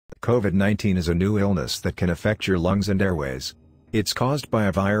COVID-19 is a new illness that can affect your lungs and airways. It's caused by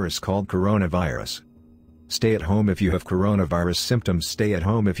a virus called coronavirus. Stay at home if you have coronavirus symptoms. Stay at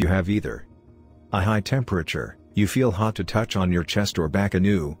home if you have either a high temperature, you feel hot to touch on your chest or back, a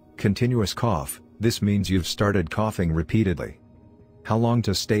new, continuous cough. This means you've started coughing repeatedly. How long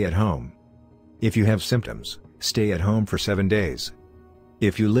to stay at home? If you have symptoms, stay at home for 7 days.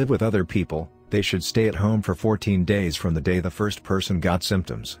 If you live with other people, they should stay at home for 14 days from the day the first person got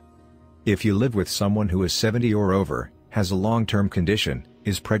symptoms. If you live with someone who is 70 or over, has a long-term condition,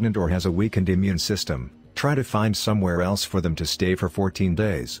 is pregnant or has a weakened immune system, try to find somewhere else for them to stay for 14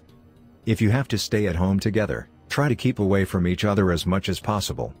 days. If you have to stay at home together, try to keep away from each other as much as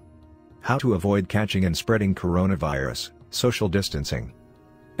possible. How to avoid catching and spreading coronavirus: social distancing.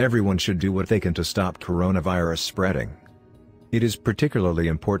 Everyone should do what they can to stop coronavirus spreading. It is particularly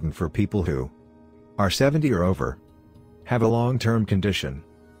important for people who are 70 or over, have a long-term condition,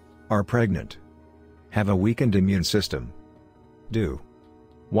 are pregnant, have a weakened immune system. Do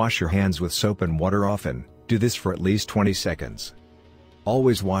wash your hands with soap and water often. Do this for at least 20 seconds.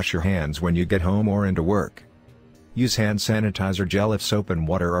 Always wash your hands when you get home or into work. Use hand sanitizer gel if soap and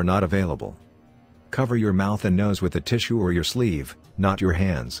water are not available. Cover your mouth and nose with a tissue or your sleeve, not your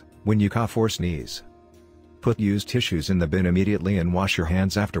hands, when you cough or sneeze. Put used tissues in the bin immediately and wash your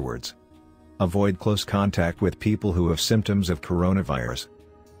hands afterwards. Avoid close contact with people who have symptoms of coronavirus.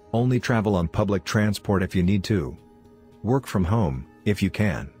 Only travel on public transport if you need to. Work from home, if you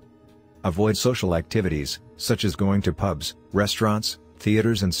can. Avoid social activities, such as going to pubs, restaurants,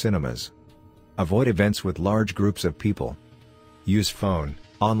 theaters and cinemas. Avoid events with large groups of people. Use phone,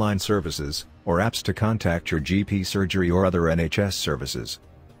 online services, or apps to contact your GP, surgery or other NHS services.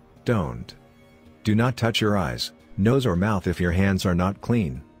 Do not touch your eyes, nose or mouth if your hands are not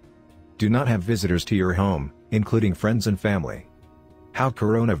clean. Do not have visitors to your home, including friends and family. How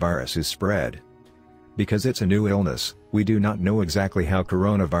coronavirus is spread. Because it's a new illness, we do not know exactly how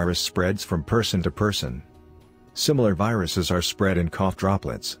coronavirus spreads from person to person. Similar viruses are spread in cough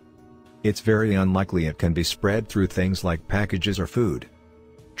droplets. It's very unlikely it can be spread through things like packages or food.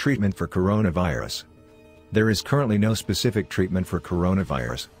 Treatment for coronavirus. There is currently no specific treatment for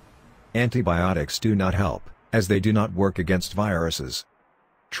coronavirus. Antibiotics do not help, as they do not work against viruses.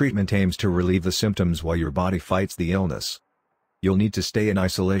 Treatment aims to relieve the symptoms while your body fights the illness. You'll need to stay in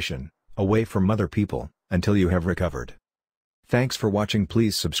isolation, away from other people, until you have recovered. Thanks for watching.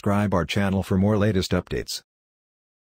 Please subscribe our channel for more latest updates.